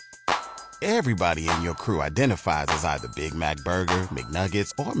Everybody in your crew identifies as either Big Mac Burger,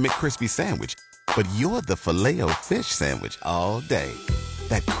 McNuggets, or McCrispy Sandwich. But you're the Filet-O-Fish Sandwich all day.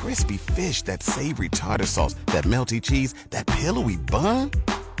 That crispy fish, that savory tartar sauce, that melty cheese, that pillowy bun.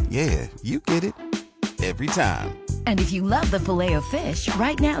 Yeah, you get it. Every time. And if you love the Filet-O-Fish,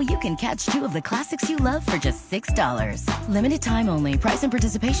 right now you can catch two of the classics you love for just $6. Limited time only. Price and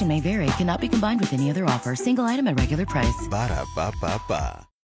participation may vary. Cannot be combined with any other offer. Single item at regular price. Ba-da-ba-ba-ba.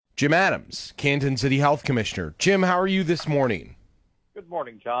 Jim Adams, Canton City Health Commissioner. Jim, how are you this morning? Good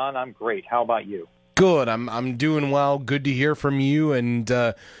morning, John. I'm great. How about you? Good. I'm doing well. Good to hear from you, and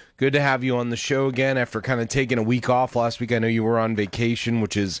good to have you on the show again after kind of taking a week off last week. I know you were on vacation,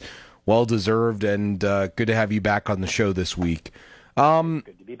 which is well-deserved, and good to have you back on the show this week. Good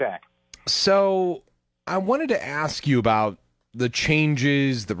to be back. So I wanted to ask you about the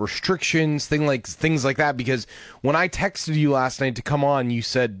changes, the restrictions, things like that, because when I texted you last night to come on, you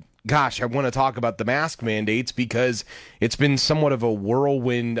said, gosh, I want to talk about the mask mandates because it's been somewhat of a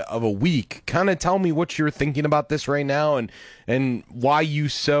whirlwind of a week. Kind of tell me what you're thinking about this right now and why you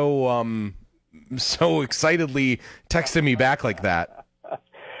so excitedly texted me back like that.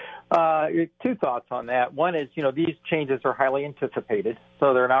 Two thoughts on that. One is, these changes are highly anticipated,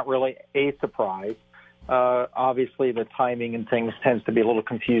 so they're not really a surprise. Obviously, the timing and things tends to be a little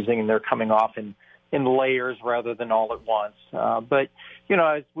confusing, and they're coming off in layers rather than all at once. But,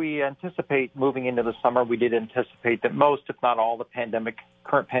 as we anticipate moving into the summer, we did anticipate that most, if not all, the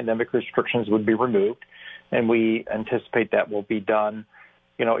current pandemic restrictions would be removed, and we anticipate that will be done,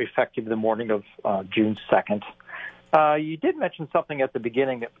 effective the morning of June 2nd. You did mention something at the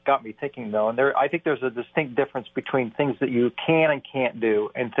beginning that got me thinking, though, and I think there's a distinct difference between things that you can and can't do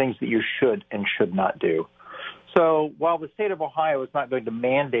and things that you should and should not do. So while the state of Ohio is not going to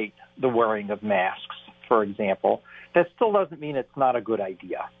mandate the wearing of masks, for example, that still doesn't mean it's not a good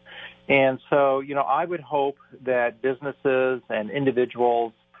idea. And so, I would hope that businesses and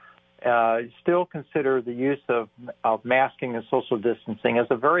individuals still consider the use of masking and social distancing as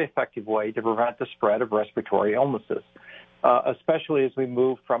a very effective way to prevent the spread of respiratory illnesses, especially as we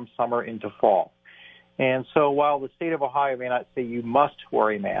move from summer into fall. And so while the state of Ohio may not say you must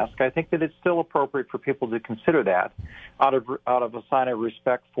wear a mask, I think that it's still appropriate for people to consider that out of a sign of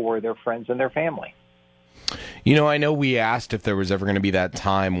respect for their friends and their family. I know we asked if there was ever going to be that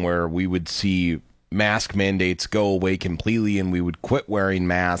time where we would see mask mandates go away completely and we would quit wearing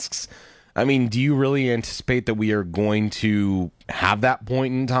masks. I mean, do you really anticipate that we are going to have that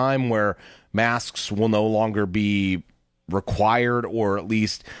point in time where masks will no longer be required, or at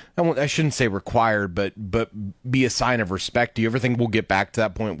least, I shouldn't say required, but be a sign of respect? Do you ever think we'll get back to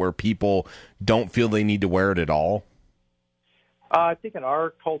that point where people don't feel they need to wear it at all? I think in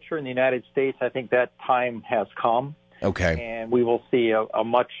our culture in the United States, I think that time has come. Okay. And we will see a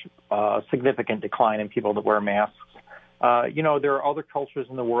much significant decline in people that wear masks. There are other cultures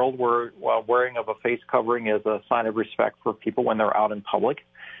in the world where wearing of a face covering is a sign of respect for people when they're out in public.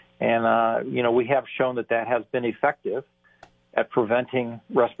 And, we have shown that has been effective at preventing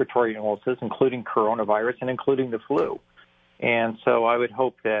respiratory illnesses, including coronavirus and including the flu. And so I would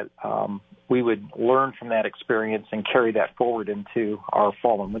hope that we would learn from that experience and carry that forward into our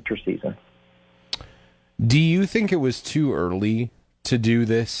fall and winter season. Do you think it was too early to do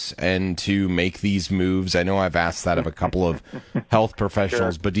this and to make these moves? I know I've asked that of a couple of health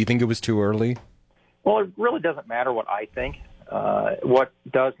professionals, Sure. But do you think it was too early? Well, it really doesn't matter what I think. What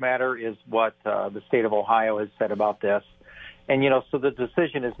does matter is what the state of Ohio has said about this. And, so the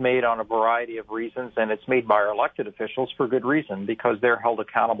decision is made on a variety of reasons, and it's made by our elected officials for good reason, because they're held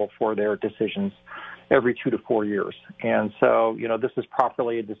accountable for their decisions every 2 to 4 years. And so, this is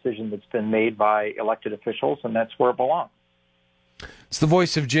properly a decision that's been made by elected officials, and that's where it belongs. It's the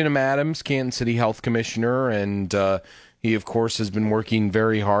voice of Jim Adams, Canton City Health Commissioner, and he, of course, has been working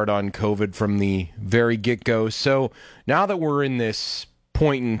very hard on COVID from the very get-go. So now that we're in this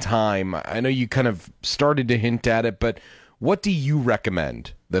point in time, I know you kind of started to hint at it, but what do you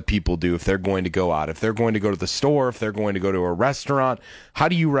recommend that people do if they're going to go out? If they're going to go to the store, if they're going to go to a restaurant, how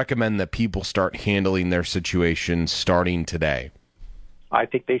do you recommend that people start handling their situation starting today? I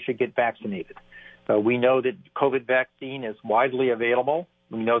think they should get vaccinated. We know that COVID vaccine is widely available.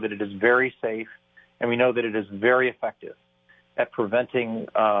 We know that it is very safe, and we know that it is very effective at preventing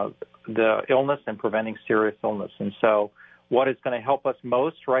the illness and preventing serious illness. And so what is going to help us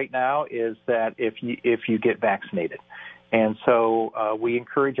most right now is that if you get vaccinated. And so we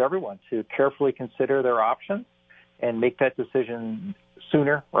encourage everyone to carefully consider their options and make that decision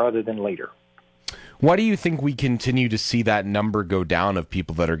sooner rather than later. Why do you think we continue to see that number go down of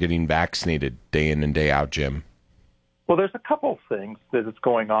people that are getting vaccinated day in and day out, Jim? Well, there's a couple of things that is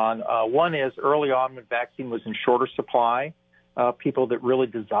going on. One is early on when vaccine was in shorter supply, people that really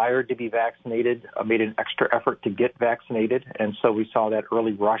desired to be vaccinated made an extra effort to get vaccinated, and so we saw that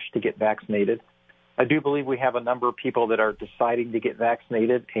early rush to get vaccinated. I do believe we have a number of people that are deciding to get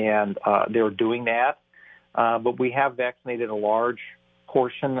vaccinated, and they're doing that. But we have vaccinated a large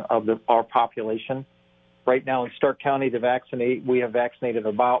portion of our population. Right now in Stark County, we have vaccinated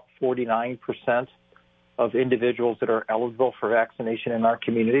about 49% of individuals that are eligible for vaccination in our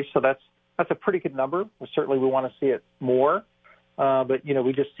community. So that's a pretty good number. Certainly we want to see it more. But,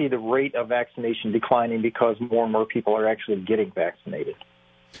 we just see the rate of vaccination declining because more and more people are actually getting vaccinated.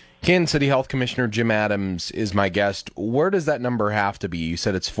 Kansas City Health Commissioner Jim Adams is my guest. Where does that number have to be? You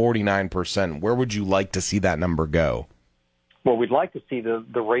said it's 49%. Where would you like to see that number go? Well, we'd like to see the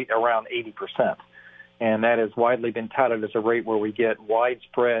rate around 80%. And that has widely been touted as a rate where we get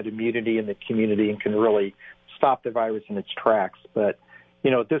widespread immunity in the community and can really stop the virus in its tracks. But,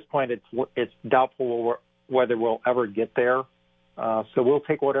 at this point, it's doubtful whether we'll ever get there. So we'll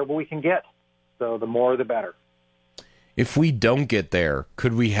take whatever we can get. So the more, the better. If we don't get there,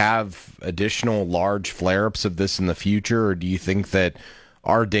 could we have additional large flare-ups of this in the future? Or do you think that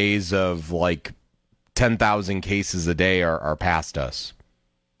our days of 10,000 cases a day are past us?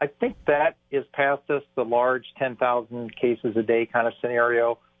 I think that is past us, the large 10,000 cases a day kind of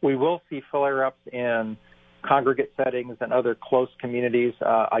scenario. We will see flare-ups in congregate settings and other close communities.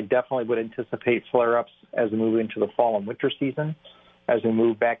 I definitely would anticipate flare-ups as we move into the fall and winter season, as we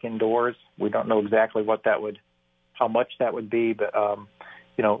move back indoors. We don't know exactly how much that would be, but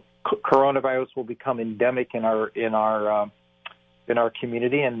coronavirus will become endemic in our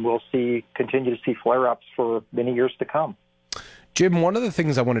community, and we'll continue to see flare-ups for many years to come. Jim, one of the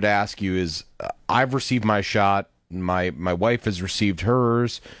things I wanted to ask you is I've received my shot. My wife has received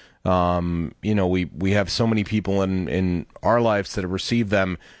hers. We have so many people in our lives that have received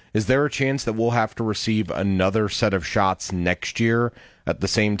them. Is there a chance that we'll have to receive another set of shots next year at the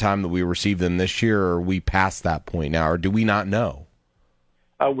same time that we receive them this year, or are we past that point now, or do we not know?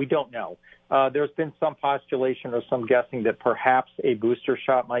 We don't know. There's been some postulation or some guessing that perhaps a booster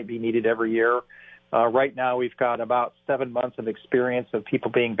shot might be needed every year. Right now, we've got about 7 months of experience of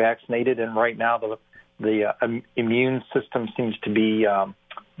people being vaccinated, and right now the immune system seems to be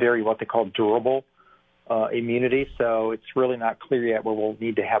very what they call durable immunity. So it's really not clear yet where we'll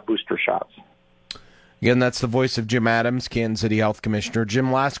need to have booster shots. Again, that's the voice of Jim Adams, Kansas City Health Commissioner.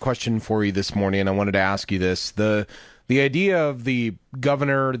 Jim, last question for you this morning, and I wanted to ask you this. The idea of the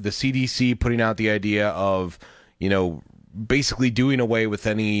governor, the CDC putting out the idea of, basically doing away with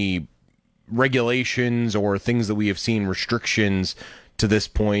any regulations or things that we have seen, restrictions to this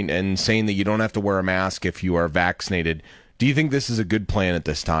point, and saying that you don't have to wear a mask if you are vaccinated. Do you think this is a good plan at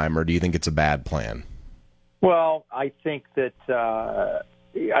this time, or do you think it's a bad plan? Well, I think it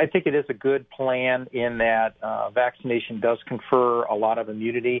is a good plan in that vaccination does confer a lot of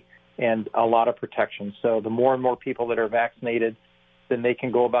immunity and a lot of protection. So the more and more people that are vaccinated, then they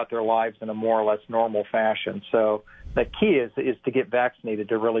can go about their lives in a more or less normal fashion. So the key is to get vaccinated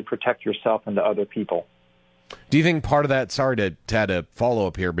to really protect yourself and to other people. Do you think part of that, sorry to add a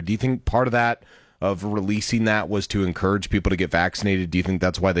follow-up here, but do you think part of that, of releasing that, was to encourage people to get vaccinated? Do you think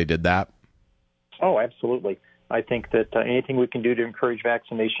that's why they did that? Oh, absolutely. I think that anything we can do to encourage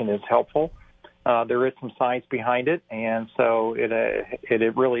vaccination is helpful. There is some science behind it, and so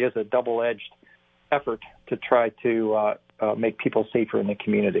it really is a double-edged effort to try to make people safer in the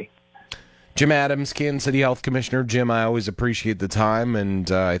community. Jim Adams, Canton City Health Commissioner. Jim, I always appreciate the time, and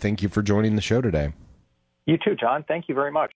I thank you for joining the show today. You too, John. Thank you very much.